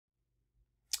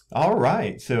All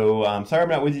right. So sorry I'm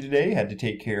not with you today. Had to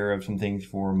take care of some things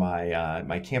for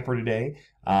my camper today.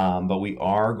 But we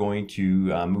are going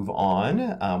to move on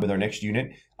with our next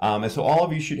unit. And so all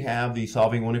of you should have the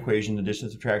solving one equation, addition,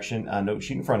 subtraction note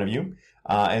sheet in front of you.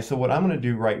 And so what I'm going to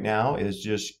do right now is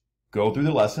just go through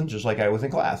the lesson just like I was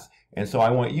in class. And so I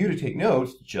want you to take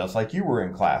notes just like you were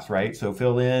in class, right? So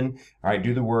fill in, all right,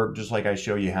 do the work just like I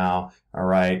show you how, all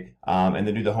right, and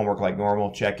then do the homework like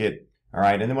normal, check it. All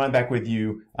right, and then when I'm back with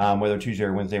you, whether Tuesday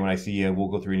or Wednesday when I see you, we'll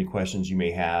go through any questions you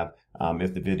may have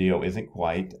if the video isn't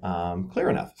quite clear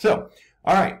enough. So,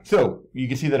 all right, so you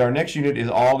can see that our next unit is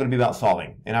all going to be about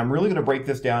solving. And I'm really going to break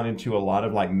this down into a lot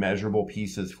of like measurable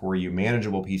pieces for you,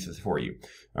 manageable pieces for you.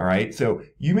 All right, so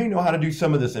you may know how to do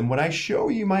some of this, and what I show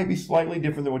you might be slightly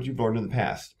different than what you've learned in the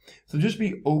past. So just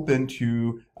be open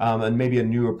to maybe a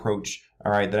new approach,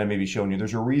 all right, that I may be showing you.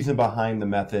 There's a reason behind the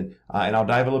method, and I'll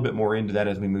dive a little bit more into that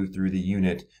as we move through the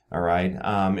unit, all right?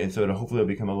 And so hopefully it'll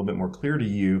become a little bit more clear to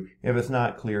you if it's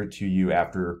not clear to you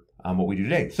after what we do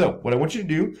today. So what I want you to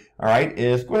do, all right,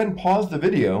 is go ahead and pause the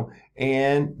video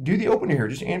and do the opener here.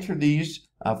 Just answer these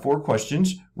 4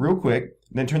 questions real quick,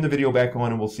 then turn the video back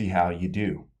on and we'll see how you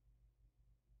do.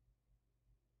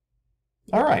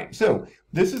 All right, so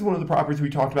this is one of the properties we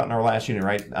talked about in our last unit,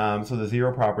 right? So the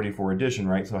zero property for addition,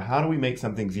 right? So how do we make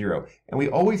something zero? And we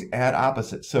always add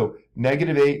opposites. So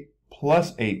 -8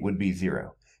 plus 8 would be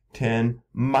 0. 10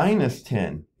 minus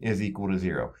 10 is equal to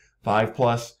 0. 5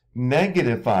 plus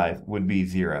 -5 would be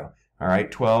 0. All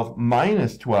right, 12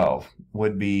 minus 12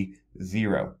 would be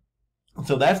 0.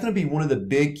 So that's going to be one of the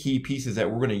big key pieces that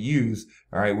we're going to use,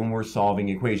 all right, when we're solving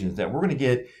equations, that we're going to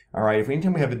get, all right, if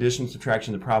anytime we have addition,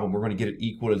 subtraction in the problem, we're going to get it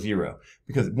equal to 0.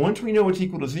 Because once we know it's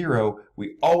equal to 0,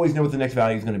 we always know what the next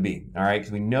value is going to be, all right?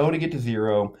 Because we know to get to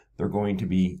 0, they're going to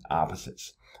be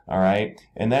opposites, all right?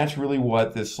 And that's really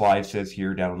what this slide says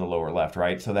here down in the lower left,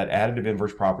 right? So that additive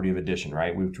inverse property of addition,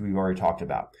 right, which we've already talked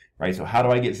about, right? So how do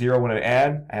I get 0 when I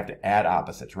add? I have to add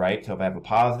opposites, right? So if I have a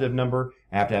positive number,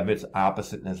 I have to have its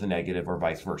opposite as a negative or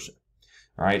vice versa.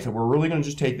 All right, so we're really going to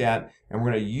just take that and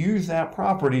we're going to use that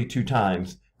property 2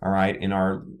 times, all right, in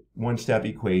our one-step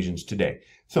equations today.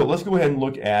 So let's go ahead and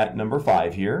look at number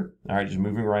 5 here. All right, just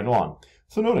moving right along.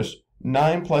 So notice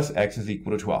 9 plus x is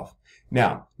equal to 12.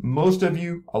 Now, most of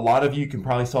you, a lot of you can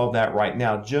probably solve that right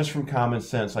now just from common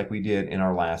sense like we did in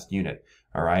our last unit.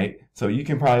 All right, so you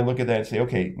can probably look at that and say,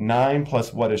 okay, 9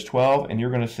 plus what is 12? And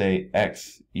you're going to say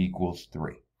x equals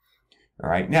 3. All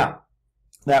right, now,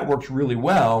 that works really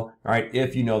well, all right,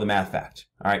 if you know the math fact.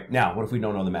 All right, now, what if we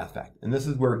don't know the math fact? And this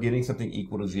is where getting something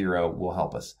equal to 0 will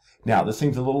help us. Now, this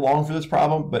seems a little long for this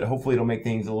problem, but hopefully it'll make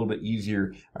things a little bit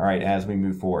easier, all right, as we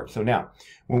move forward. So now,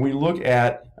 when we look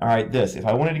at, all right, this, if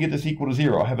I wanted to get this equal to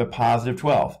 0, I have a positive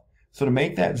 12. So to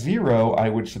make that 0, I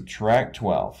would subtract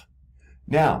 12.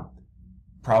 Now,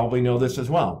 probably know this as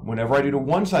well. Whenever I do to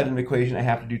one side of an equation, I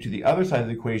have to do to the other side of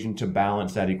the equation to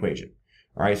balance that equation.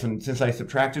 All right, so since I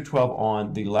subtracted 12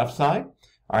 on the left side,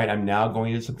 all right, I'm now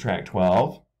going to subtract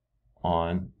 12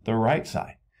 on the right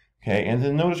side. Okay, and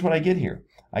then notice what I get here.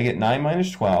 I get 9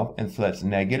 minus 12, and so that's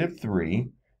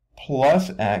 -3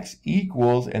 plus x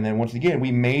equals, and then once again,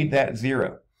 we made that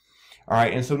 0. All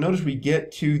right, and so notice we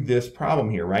get to this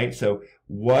problem here, right? So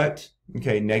what,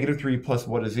 okay, -3 plus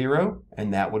what is 0?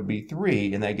 And that would be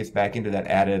 3, and that gets back into that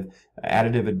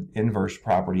additive inverse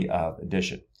property of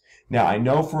addition. Now, I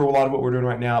know for a lot of what we're doing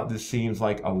right now, this seems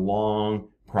like a long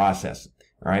process,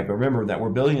 all right? But remember that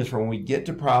we're building this for when we get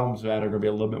to problems that are going to be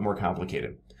a little bit more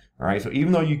complicated, all right? So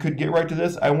even though you could get right to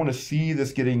this, I want to see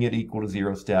this getting it equal to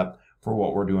 0 step for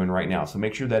what we're doing right now. So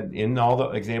make sure that in all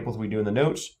the examples we do in the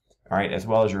notes, all right, as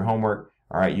well as your homework,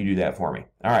 all right, you do that for me.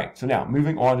 All right, so now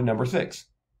moving on to number 6.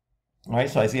 All right,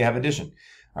 so I see I have addition.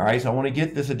 All right, so I want to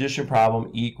get this addition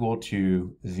problem equal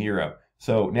to 0.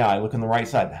 So now I look on the right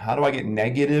side. How do I get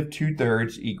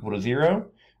 -2/3 equal to 0?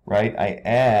 Right? I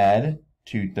add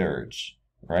 2/3.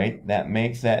 Right? That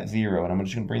makes that 0. And I'm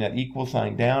just going to bring that equal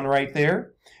sign down right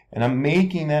there. And I'm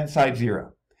making that side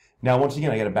 0. Now, once again,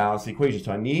 I got to balance the equation.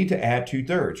 So I need to add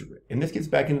 2/3. And this gets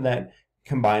back into that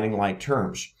combining like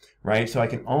terms. Right? So I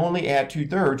can only add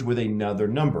 2/3 with another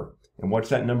number. And what's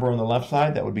that number on the left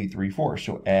side? That would be 3/4.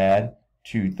 So add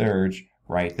 2/3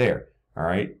 right there. All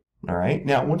right? All right,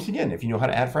 now once again, if you know how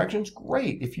to add fractions,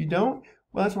 great. If you don't,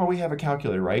 well, that's why we have a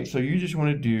calculator, right? So you just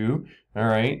want to do, all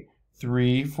right,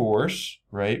 3/4,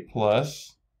 right,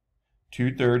 plus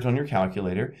 2/3 on your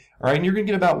calculator. All right, and you're going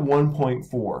to get about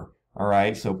 1.4, all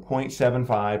right? So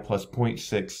 0.75 plus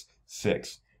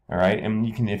 0.66, all right? And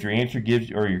you can, if your answer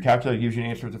gives, or your calculator gives you an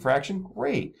answer with a fraction,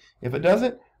 great. If it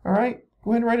doesn't, all right,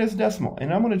 go ahead and write it as a decimal.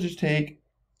 And I'm going to just take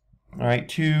All right,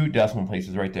 2 decimal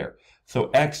places right there. So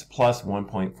x plus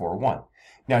 1.41.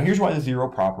 Now, here's why the zero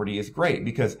property is great,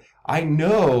 because I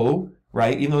know,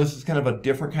 right, even though this is kind of a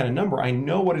different kind of number, I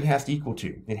know what it has to equal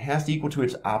to. It has to equal to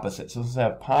its opposite. So since I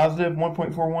have positive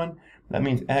 1.41, that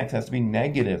means x has to be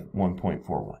negative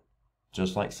 1.41,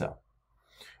 just like so.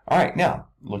 All right, now,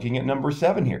 looking at number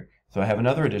 7 here. So I have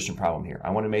another addition problem here.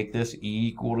 I want to make this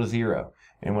equal to 0.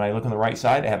 And when I look on the right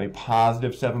side, I have a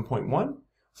positive 7.1.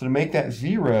 So to make that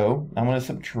 0, I'm going to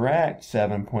subtract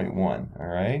 7.1, all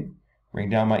right? Bring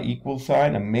down my equal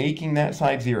sign. I'm making that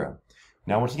side 0.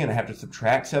 Now, once again, I have to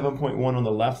subtract 7.1 on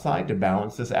the left side to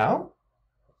balance this out.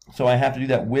 So I have to do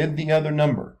that with the other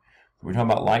number. We're talking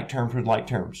about like terms with like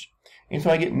terms. And so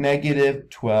I get negative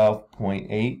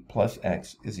 12.8 plus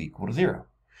x is equal to 0.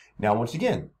 Now, once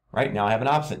again, right, now I have an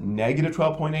opposite. Negative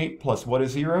 12.8 plus what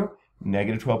is 0?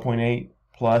 Negative 12.8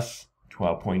 plus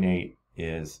 12.8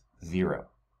 is 0.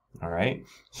 All right?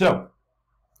 So,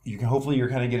 hopefully you're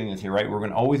kind of getting this here, right? We're going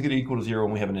to always get equal to 0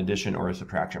 when we have an addition or a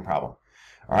subtraction problem.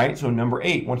 All right, so number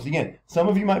 8, once again, some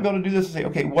of you might be able to do this and say,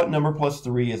 okay, what number plus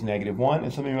 3 is negative 1?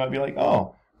 And some of you might be like,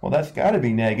 oh, well, that's got to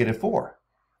be negative 4.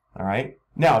 All right?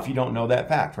 Now, if you don't know that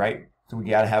fact, right? So we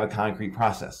got to have a concrete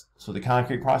process. So the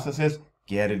concrete process is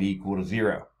get it equal to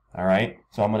 0. All right?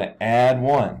 So I'm going to add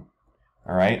 1.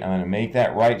 All right? I'm going to make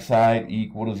that right side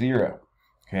equal to 0.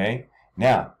 Okay?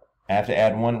 Now, I have to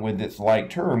add 1 with its like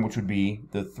term, which would be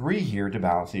the 3 here to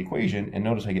balance the equation. And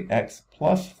notice I get x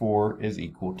plus 4 is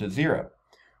equal to 0.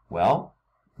 Well,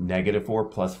 negative 4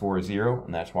 plus 4 is 0,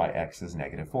 and that's why x is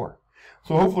negative 4.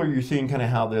 So hopefully you're seeing kind of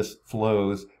how this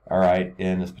flows, all right,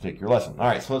 in this particular lesson. All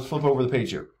right, so let's flip over the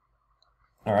page here.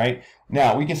 All right,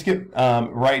 now we can skip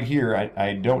right here.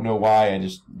 I don't know why I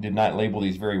just did not label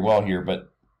these very well here, but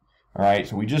all right,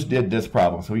 so we just did this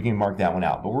problem, so we can mark that one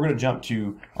out. But we're going to jump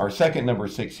to our second number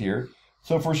 6 here.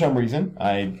 So for some reason,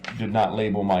 I did not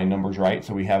label my numbers right,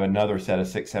 so we have another set of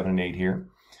 6, 7, and 8 here.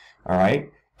 All right,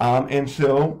 and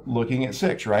so looking at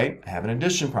 6, right, I have an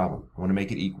addition problem. I want to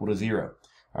make it equal to 0.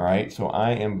 All right, so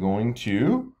I am going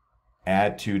to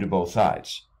add 2 to both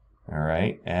sides. All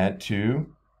right, add 2,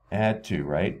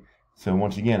 right? So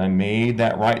once again, I made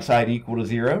that right side equal to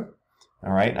 0.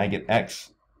 All right, I get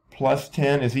x plus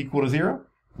 10 is equal to 0.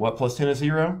 What plus 10 is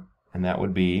 0? And that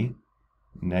would be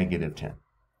negative 10.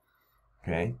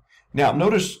 Okay, now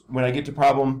notice when I get to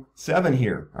problem 7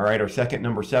 here, all right, or second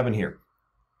number 7 here,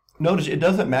 notice it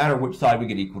doesn't matter which side we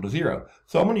get equal to 0.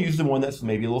 So I'm going to use the one that's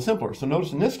maybe a little simpler. So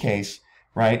notice in this case,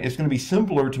 right, it's going to be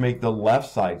simpler to make the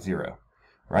left side 0.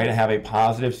 Right, I have a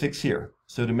positive 6 here.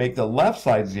 So to make the left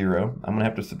side 0, I'm going to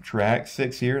have to subtract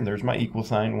 6 here, and there's my equal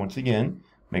sign once again.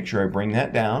 Make sure I bring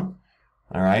that down.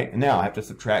 All right, and now I have to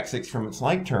subtract 6 from its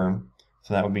like term.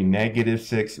 So that would be negative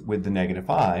 6 with the negative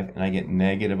 5, and I get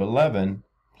negative 11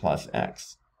 plus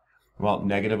x. Well,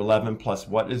 negative 11 plus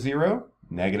what is 0?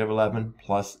 Negative 11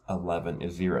 plus 11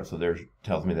 is 0. So there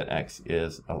tells me that x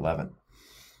is 11.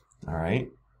 All right,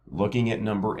 looking at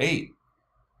number 8.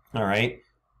 All right,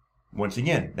 once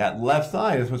again, that left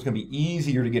side is what's going to be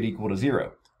easier to get equal to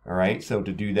 0. All right, so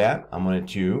to do that, I'm going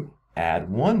to add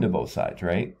 1 to both sides,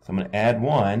 right? So I'm going to add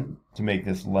 1 to make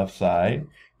this left side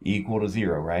equal to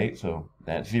 0, right? So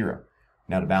that's 0.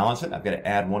 Now to balance it, I've got to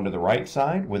add 1 to the right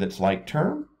side with its like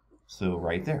term. So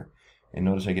right there. And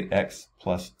notice I get x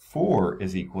plus 4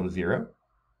 is equal to 0.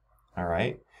 All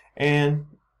right. And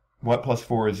what plus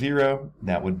 4 is 0?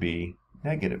 That would be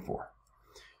negative 4.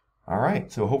 All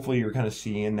right. So hopefully you're kind of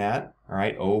seeing that, all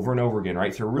right, over and over again,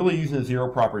 right? So we're really using the 0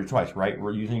 property twice, right?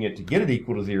 We're using it to get it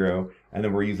equal to 0, and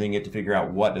then we're using it to figure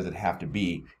out what does it have to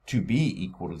be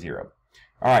equal to 0.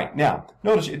 All right, now,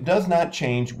 notice it does not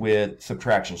change with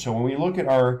subtraction. So when we look at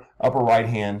our upper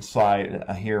right-hand side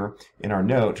here in our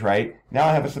note, right, now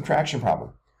I have a subtraction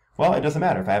problem. Well, it doesn't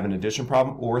matter. If I have an addition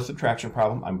problem or a subtraction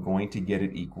problem, I'm going to get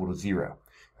it equal to 0.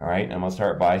 All right, and I'm going to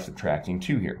start by subtracting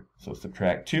 2 here. So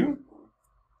subtract 2,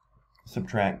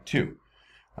 subtract 2.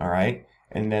 All right,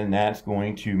 and then that's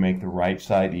going to make the right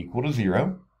side equal to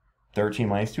 0. 13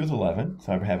 minus 2 is 11,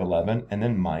 so I have 11, and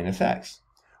then minus x.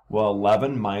 Well,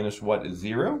 11 minus what is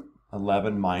 0?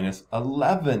 11 minus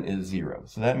 11 is 0.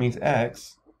 So that means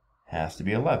x has to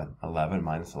be 11. 11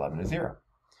 minus 11 is 0.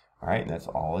 All right, and that's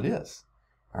all it is.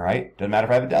 All right, doesn't matter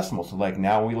if I have a decimal. So like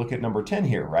now we look at number 10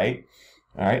 here, right?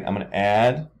 All right, I'm going to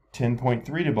add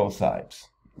 10.3 to both sides.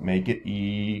 Make it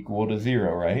equal to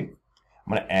 0, right?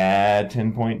 I'm going to add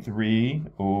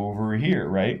 10.3 over here,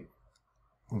 right?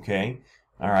 Okay.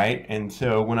 All right, and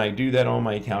so when I do that on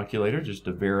my calculator, just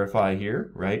to verify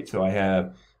here, right? So I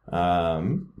have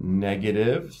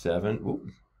negative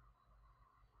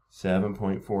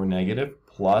 7.4 negative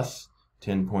plus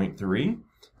 10.3.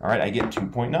 All right, I get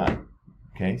 2.9.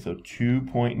 Okay, so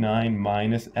 2.9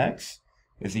 minus x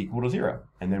is equal to 0.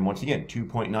 And then once again,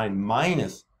 2.9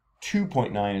 minus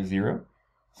 2.9 is 0.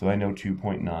 So I know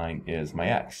 2.9 is my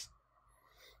x.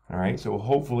 All right, so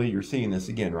hopefully you're seeing this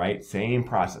again, right? Same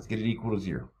process. Get it equal to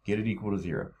 0. Get it equal to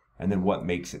 0. And then what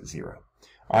makes it 0?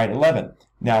 All right, 11.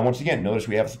 Now, once again, notice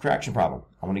we have a subtraction problem.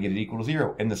 I want to get it equal to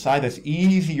 0. And the side that's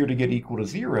easier to get equal to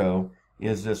 0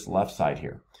 is this left side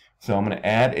here. So I'm going to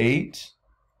add 8.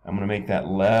 I'm going to make that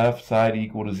left side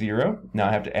equal to 0. Now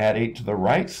I have to add 8 to the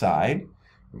right side,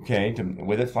 okay,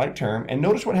 with its like term. And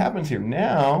notice what happens here.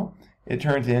 Now it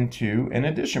turns into an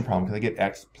addition problem because I get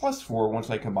x plus 4 once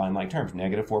I combine like terms.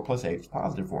 Negative 4 plus 8 is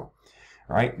positive 4. All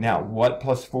right, now what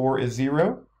plus 4 is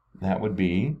 0? That would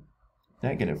be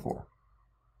negative 4.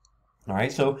 All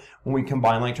right, so when we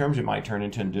combine like terms, it might turn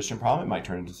into an addition problem. It might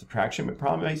turn into subtraction, but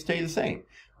probably might stay the same.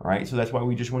 All right, so that's why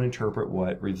we just want to interpret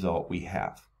what result we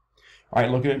have. All right,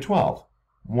 looking at 12.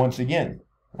 Once again,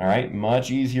 all right,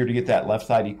 much easier to get that left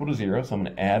side equal to 0. So I'm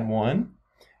going to add 1.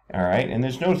 All right, and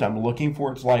just notice I'm looking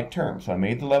for its like term. So I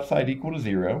made the left side equal to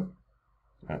 0.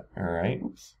 All right,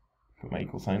 oops, put my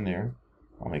equal sign there.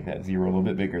 I'll make that 0 a little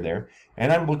bit bigger there.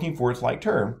 And I'm looking for its like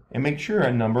term. And make sure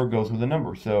a number goes with a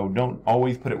number. So don't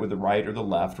always put it with the right or the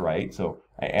left, right? So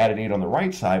I added 8 on the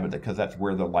right side, but because that's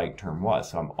where the like term was.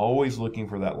 So I'm always looking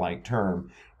for that like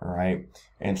term, all right?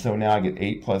 And so now I get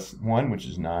 8 plus 1, which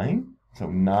is 9. So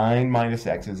 9 minus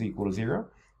x is equal to 0.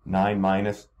 9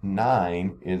 minus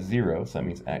 9 is 0, so that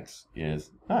means x is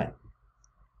 9.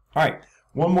 All right,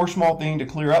 one more small thing to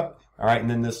clear up. All right, and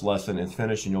then this lesson is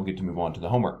finished and you'll get to move on to the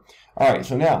homework. All right,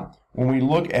 so now when we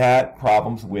look at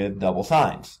problems with double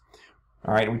signs,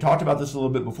 all right, and we talked about this a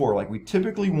little bit before, like we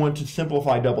typically want to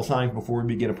simplify double signs before we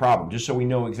begin a problem, just so we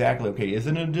know exactly, okay, is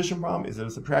it an addition problem? Is it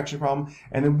a subtraction problem?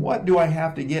 And then what do I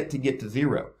have to get to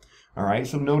 0? All right,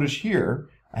 so notice here,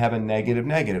 I have a negative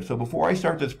negative. So before I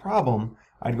start this problem,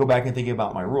 I'd go back and think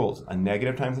about my rules. A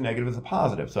negative times a negative is a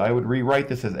positive. So I would rewrite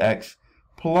this as x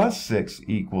plus 6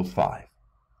 equals 5.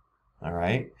 All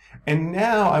right, and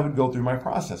now I would go through my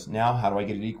process. Now, how do I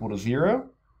get it equal to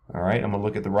 0? All right, I'm going to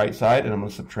look at the right side and I'm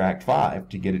going to subtract 5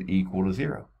 to get it equal to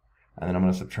 0. And then I'm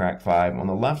going to subtract 5 on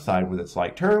the left side with its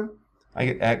like term. I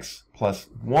get x plus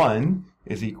 1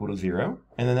 is equal to 0.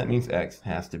 And then that means x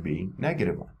has to be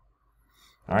negative 1.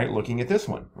 All right, looking at this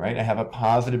one, right? I have a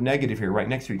positive negative here right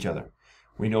next to each other.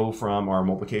 We know from our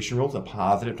multiplication rules, a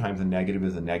positive times a negative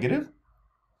is a negative.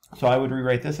 So I would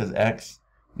rewrite this as x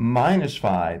minus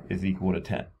 5 is equal to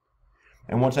 10.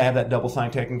 And once I have that double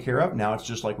sign taken care of, now it's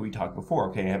just like we talked before.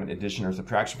 Okay, I have an addition or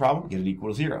subtraction problem, get it equal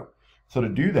to 0. So to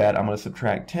do that, I'm going to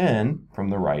subtract 10 from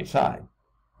the right side,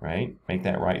 right? Make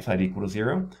that right side equal to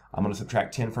 0. I'm going to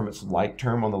subtract 10 from its like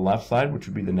term on the left side, which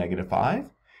would be the negative 5.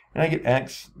 And I get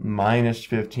x minus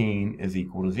 15 is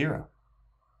equal to 0.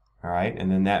 All right,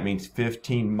 and then that means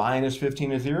 15 minus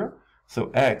 15 is 0.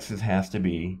 So x has to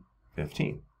be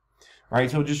 15. All right,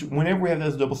 so just whenever we have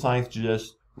those double signs,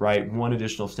 just write one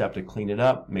additional step to clean it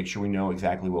up. Make sure we know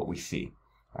exactly what we see.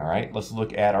 All right, let's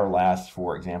look at our last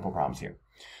 4 example problems here.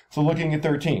 So looking at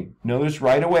 13, notice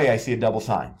right away I see a double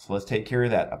sign. So let's take care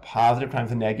of that. A positive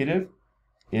times a negative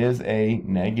is a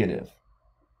negative.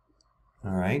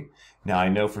 All right, now I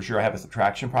know for sure I have a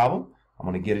subtraction problem. I'm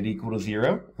going to get it equal to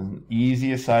 0. And the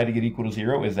easiest side to get equal to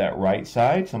 0 is that right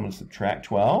side. So I'm going to subtract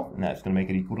 12, and that's going to make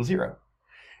it equal to 0.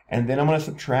 And then I'm going to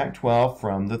subtract 12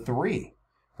 from the 3.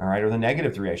 All right, or the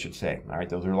negative 3, I should say. All right,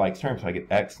 those are like terms. So I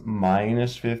get x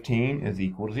minus 15 is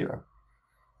equal to 0.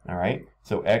 All right,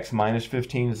 so x minus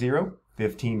 15 is 0.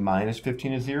 15 minus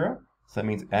 15 is 0. So that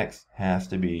means x has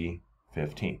to be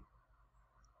 15.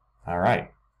 All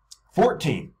right,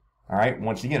 14. All right,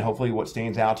 once again, hopefully what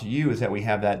stands out to you is that we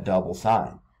have that double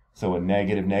sign. So a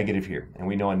negative negative here. And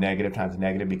we know a negative times a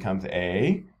negative becomes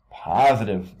a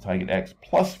positive. So I get x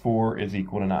plus 4 is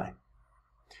equal to 9.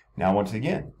 Now, once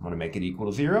again, I'm going to make it equal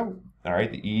to 0. All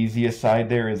right, the easiest side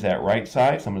there is that right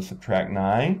side. So I'm going to subtract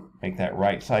 9, make that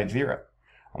right side 0.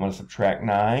 I'm going to subtract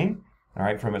 9, all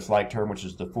right, from its like term, which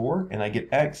is the 4. And I get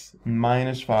x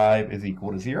minus 5 is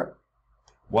equal to 0.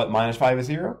 What minus 5 is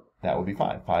 0? That would be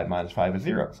 5. 5 minus 5 is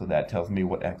 0. So that tells me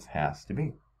what x has to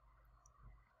be.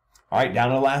 All right, down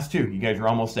to the last 2. You guys are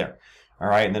almost there. All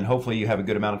right, and then hopefully you have a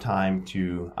good amount of time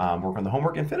to work on the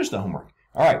homework and finish the homework.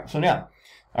 All right, so now,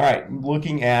 all right,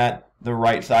 looking at the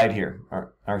right side here,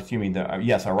 or excuse me,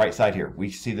 yes, our right side here,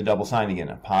 we see the double sign again,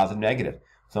 a positive negative.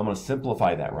 So I'm going to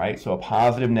simplify that, right? So a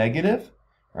positive negative,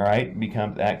 all right,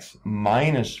 becomes x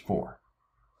minus 4.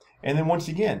 And then once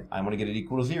again, I'm going to get it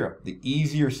equal to 0. The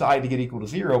easier side to get equal to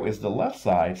 0 is the left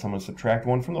side. So I'm going to subtract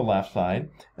 1 from the left side,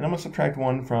 and I'm going to subtract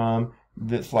 1 from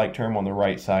this like term on the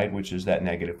right side, which is that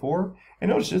 -4. And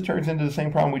notice this turns into the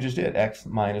same problem we just did, x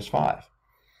minus 5.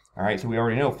 All right, so we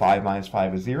already know 5 minus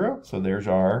 5 is 0, so there's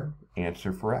our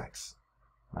answer for x.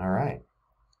 All right.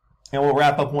 And we'll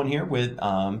wrap up one here with,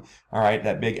 all right,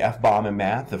 that big F-bomb in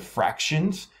math, the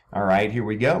fractions. All right, here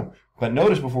we go. But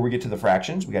notice before we get to the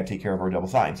fractions, we got to take care of our double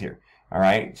signs here. All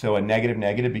right, so a negative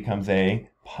negative becomes a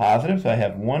positive. So I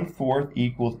have 1/4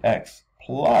 equals x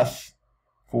plus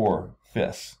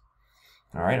 4/5.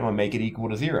 All right, I'm going to make it equal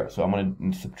to 0. So I'm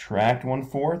going to subtract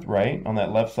 1/4, right, on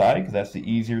that left side, because that's the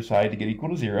easier side to get equal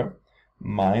to 0,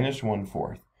 minus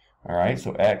 1/4. All right,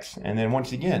 so x, and then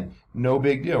once again, no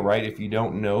big deal, right? If you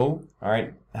don't know, all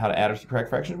right, how to add or subtract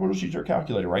fractions, we'll just use our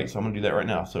calculator, right? So I'm going to do that right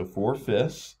now. So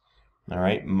 4/5, all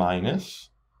right, minus,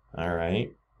 all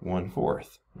right,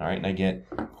 1/4. All right, and I get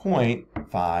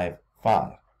 0.55.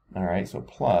 All right, so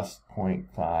plus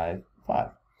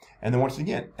 0.55. And then once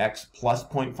again, x plus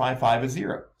 0.55 is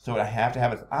 0. So I have to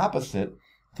have its opposite.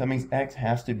 So that means x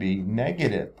has to be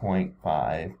negative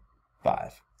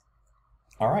 0.55.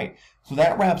 All right, so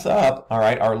that wraps up, all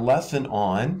right, our lesson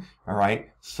on, all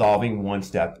right, solving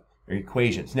one-step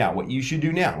equations. Now, what you should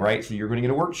do now, right, so you're going to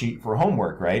get a worksheet for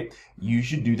homework, right? You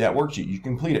should do that worksheet. You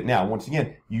complete it. Now, once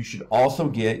again, you should also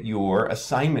get your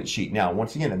assignment sheet. Now,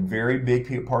 once again, a very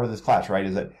big part of this class, right,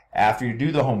 is that after you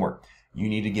do the homework, you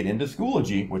need to get into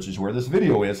Schoology, which is where this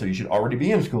video is, so you should already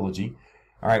be in Schoology.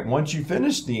 All right, once you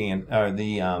finish the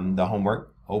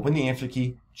homework, open the answer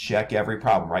key, check every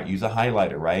problem, right? Use a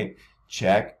highlighter, right?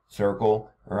 Check, circle,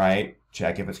 right?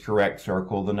 Check if it's correct,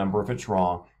 circle the number if it's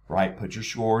wrong, right? Put your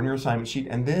score in your assignment sheet,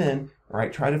 and then, all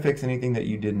right, try to fix anything that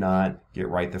you did not get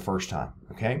right the first time,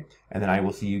 okay? And then I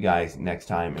will see you guys next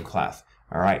time in class.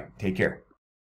 All right, take care.